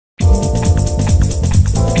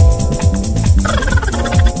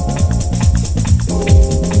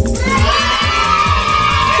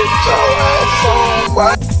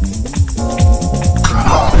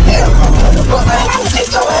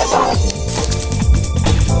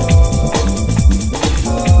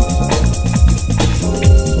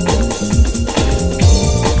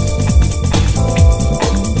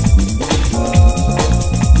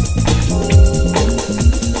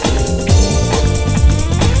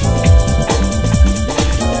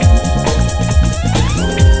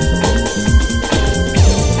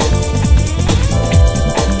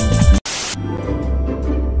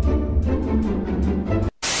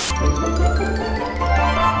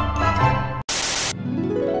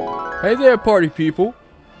Hey there, party people.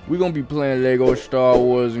 We gonna be playing Lego Star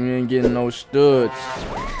Wars and we ain't getting no studs.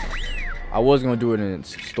 I was gonna do it in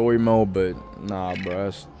story mode, but nah,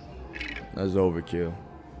 bro, that's overkill.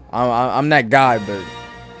 I'm that guy, but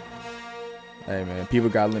hey, man, people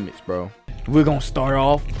got limits, bro. We're gonna start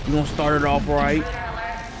off. We're gonna start it off right.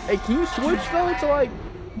 Hey, can you switch though to like?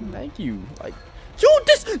 Thank you. Like, yo,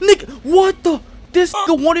 this nigga, what the? This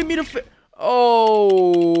nigga wanted me to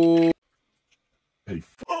oh. Hey,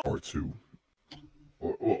 R2.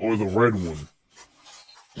 Or the red one.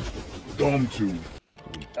 Dumb 2.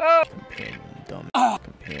 Companion, dumb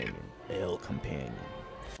companion, L companion.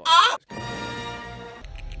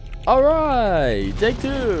 Alright, take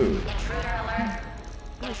 2.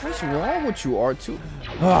 What's wrong with you, R2?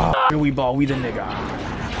 Ah, here we ball, we the nigga.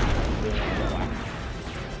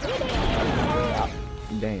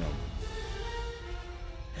 Damn.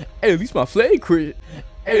 Hey, at least my flag crit.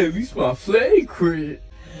 Hey, at least my flag crit.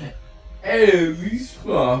 Hey, at least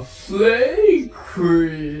my flag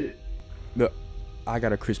crit. Look, I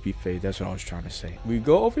got a crispy fade. That's what I was trying to say. We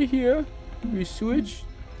go over here. We switch.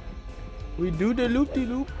 We do the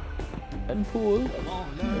loop-de-loop and pull.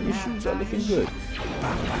 And your shoes are looking good.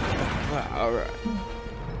 Alright.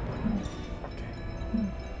 Okay.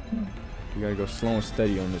 We gotta go slow and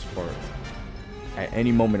steady on this part. At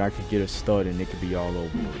any moment, I could get a stud and it could be all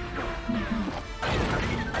over.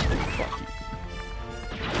 Fuck you.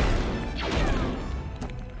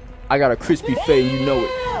 I got a crispy fade, you know it.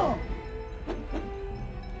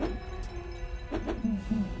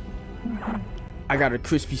 I got a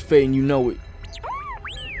crispy fade and you know it.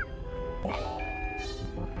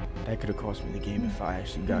 That could have cost me the game if I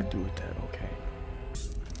actually got through with that, okay.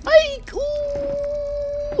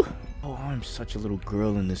 Oh, I'm such a little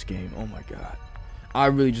girl in this game. Oh my god. I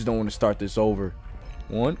really just don't want to start this over.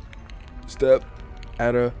 One step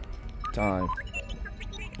at a time.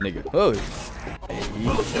 Nigga. Oh.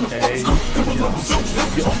 Hey.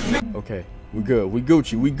 Okay, we good. We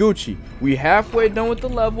Gucci. We Gucci. We halfway done with the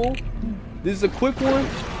level. This is a quick one.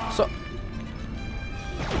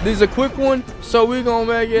 So we gonna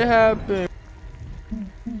make it happen.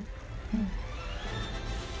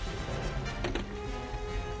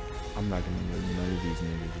 I'm not gonna know none of these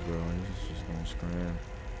niggas, bro. It's just gonna scram.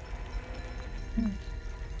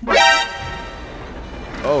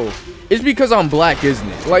 Oh, it's because I'm black, isn't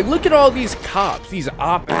it? Like, look at all these cops, these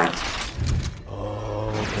op-eds.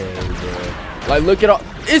 Oh, okay, bro. Like, look at all.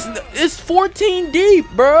 It's 14 deep,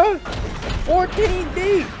 bro. 14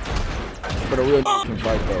 deep. But a real nigga can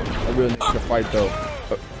fight though. A real nigga can fight though.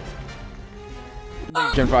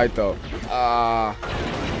 Can fight though.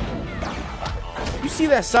 You see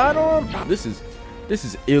that sidearm? This is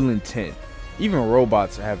ill intent. Even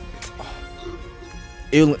robots have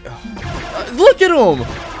ill. Look at him.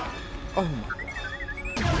 Oh my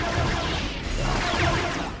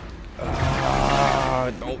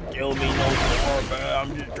god. Don't kill me no more, man.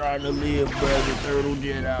 I'm just trying to live, bro. The turtle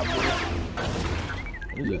Jedi, bro.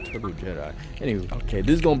 Who's a turtle Jedi? Anyway, okay,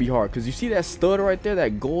 this is gonna be hard because you see that stud right there,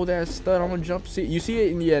 that gold ass stud on the jump seat. You see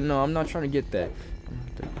it? Yeah, no, I'm not trying to get that.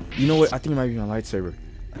 You know what? I think it might be my lightsaber.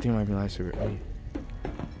 Oh, yeah.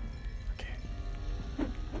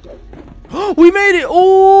 Okay. We made it!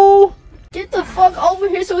 Ooh! Get the fuck over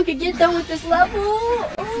here so we can get done with this level!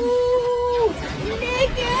 Ooh!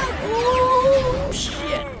 Nigga! Ooh!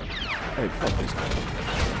 Shit! Hey, fuck this guy.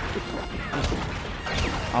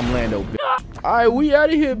 I'm Lando, bitch. Alright, we out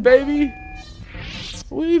of here, baby.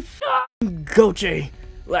 We f***ing Gucci.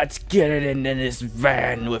 Let's get it in this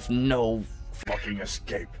van with no fucking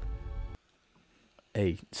escape.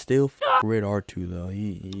 Hey, still f Red R2 though.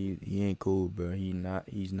 He ain't cool, bro.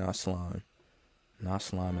 He's not slime. Not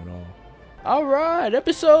slime at all. Alright,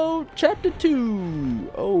 episode chapter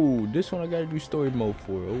 2. Oh, this one I gotta do story mode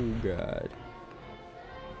for. Oh god.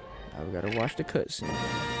 I've gotta watch the cutscene.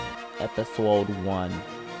 Episode 1.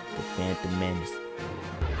 The Phantom Menace.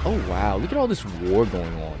 Oh wow, look at all this war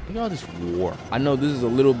going on. Look at all this war. I know this is a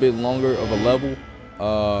little bit longer of a level.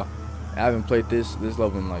 I haven't played this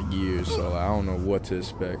level in like years, so I don't know what to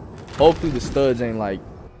expect. Hopefully the studs ain't like.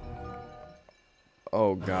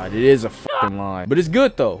 Oh god, it is a fucking line, but it's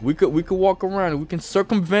good though. We could walk around and we can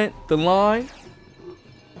circumvent the line,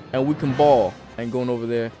 and we can ball. I ain't going over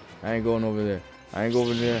there. I ain't going over there. I ain't going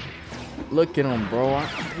over there. Look at them, bro.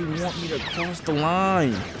 They want me to cross the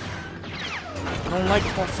line. I don't like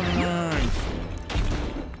crossing lines.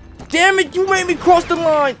 Damn it, you made me cross the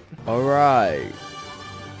line. Alright.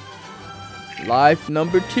 Life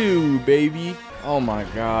number 2, baby. Oh my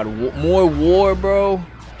god. More war, bro.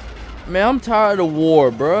 Man, I'm tired of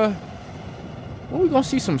war, bro. When we gonna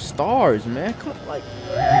see some stars, man? Come, like,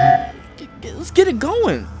 Let's get it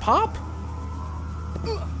going, Pop.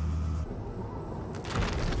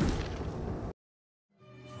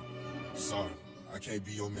 Sorry, I can't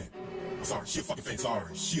be your man. I'm sorry, she a fucking fan.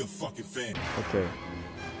 Sorry, she a fucking fan. Okay.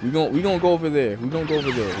 We gonna go over there. We gonna go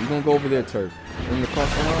over there. We gonna go over there, Turk. When you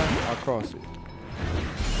cross the line, I'll cross it.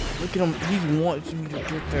 Look at him. He wants me to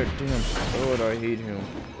get that damn stud. I hate him.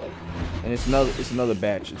 And it's another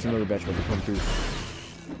batch. It's another batch about to come through.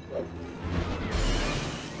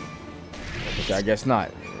 Okay, I guess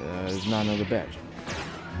not. It's not another batch.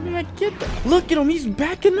 I mean, I get that. Look at him. He's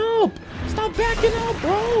backing up. Stop backing up,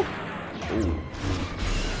 bro. Ooh.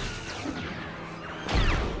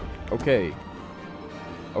 Okay.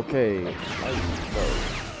 Okay.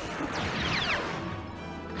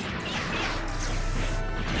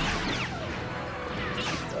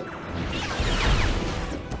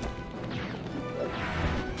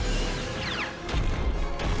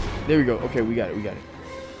 There we go. Okay, we got it. We got it.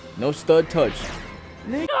 No stud touch.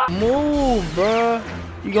 Nigga, move, bruh.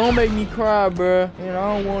 You gonna make me cry, bruh. And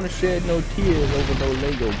I don't want to shed no tears over no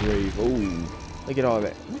Lego grave. Ooh. Look at all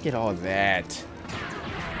that. Look at all that.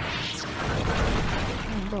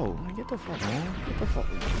 Bro, get the fuck on. Get the fuck.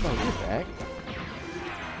 Bro, get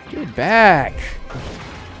back. Get back.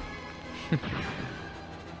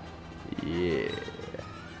 Yeah.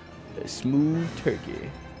 A smooth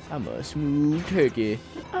turkey. I'm a smooth turkey.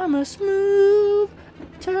 I'm a smooth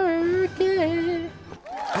turkey.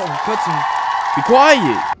 Oh, cutscene. Be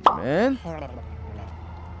quiet, man.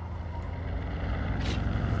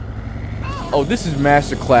 Oh, this is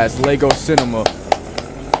masterclass Lego cinema.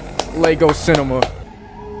 Lego cinema.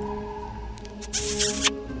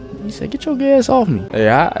 You said, get your ass off me. Hey,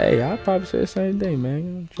 I probably say the same thing,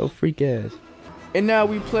 man. Get your freak ass. And now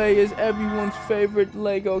we play as everyone's favorite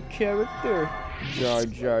Lego character, Jar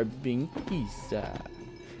Jar Binks.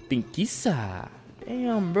 Binks.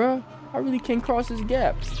 Damn, bro. I really can't cross this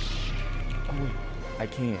gap. Oh, wait. I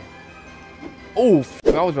can. Oh,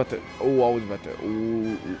 I was about to.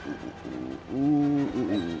 Ooh.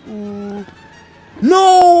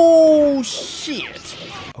 No shit.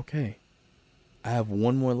 Okay. I have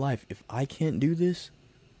one more life. If I can't do this,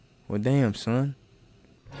 well, damn, son.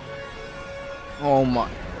 Oh my.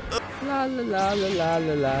 La la la la la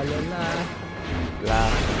la la la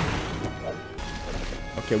la.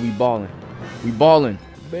 Okay, we balling. We balling.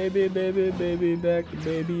 Baby back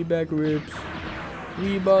ribs.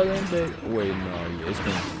 We balling, baby. Wait, no, yeah, it's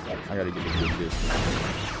gonna. I gotta get a good distance.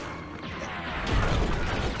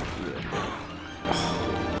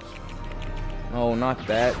 Oh, not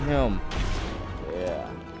that. Him. Yeah.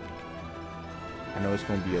 I know it's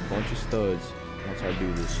gonna be a bunch of studs once I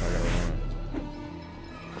do this, so I gotta learn.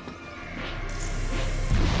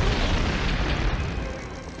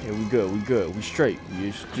 Okay, we good. We straight.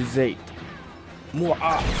 We just 8. More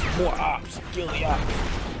ops. Kill the ops.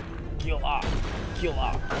 Kill op.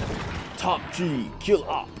 Top G. Kill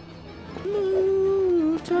op.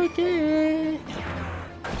 Smooth turkey.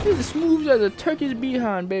 This is smooth as a turkey's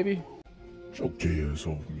behind, baby. Get your gay ass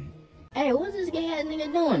off me. Hey, what's this gay ass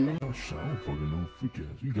nigga doing, man? Oh shit, I don't fucking know. Freak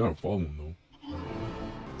ass. You gotta follow him though.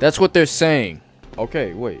 That's what they're saying.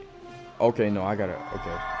 Okay, wait. Okay, no, I gotta.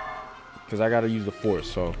 Okay. Because I gotta use the force,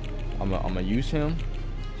 so I'm gonna use him.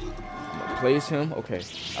 I'm gonna place him. Okay,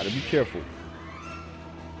 gotta be careful.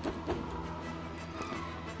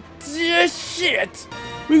 Yeah, shit!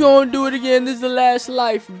 We gonna do it again. This is the last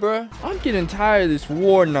life, bruh. I'm getting tired of this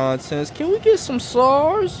war nonsense. Can we get some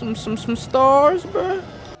stars? Some stars, bruh?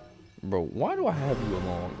 Bro, why do I have you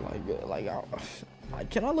along?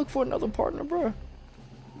 Can I look for another partner, bruh?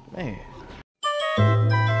 Man.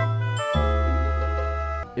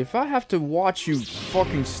 If I have to watch you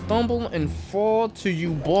fucking stumble and fall till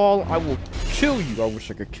you ball, I will kill you. I wish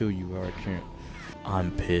I could kill you, but I can't.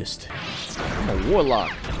 I'm pissed. I'm a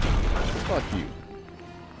warlock. Fuck you.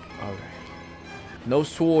 Alright. No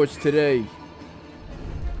swords today.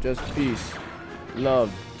 Just peace, love,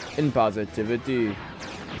 and positivity.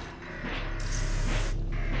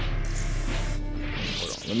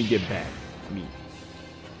 Hold on, let me get back.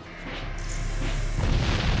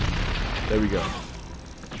 There we go.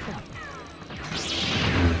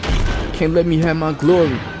 Can't let me have my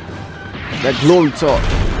glory. That glory talk.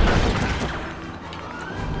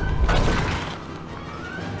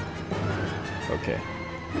 Okay.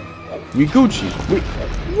 We Gucci.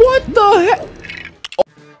 What the heck?